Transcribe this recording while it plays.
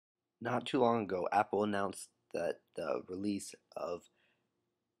Not too long ago, Apple announced that the release of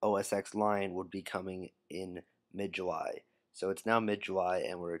OS X Lion would be coming in mid-July. So it's now mid-July,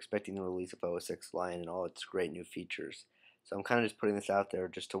 and we're expecting the release of OS X Lion and all its great new features. So I'm kind of just putting this out there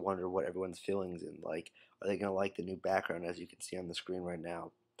just to wonder what everyone's feelings in. Like, are they gonna like the new background as you can see on the screen right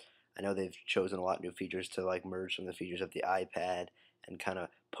now? I know they've chosen a lot of new features to like merge some of the features of the iPad and kind of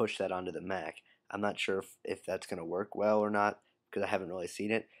push that onto the Mac. I'm not sure if that's going to work well or not because I haven't really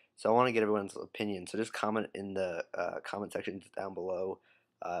seen it. So I want to get everyone's opinion. So just comment in the comment section down below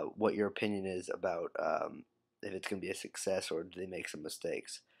what your opinion is about if it's going to be a success or do they make some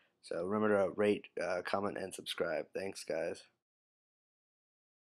mistakes. So remember to rate, comment, and subscribe. Thanks, guys.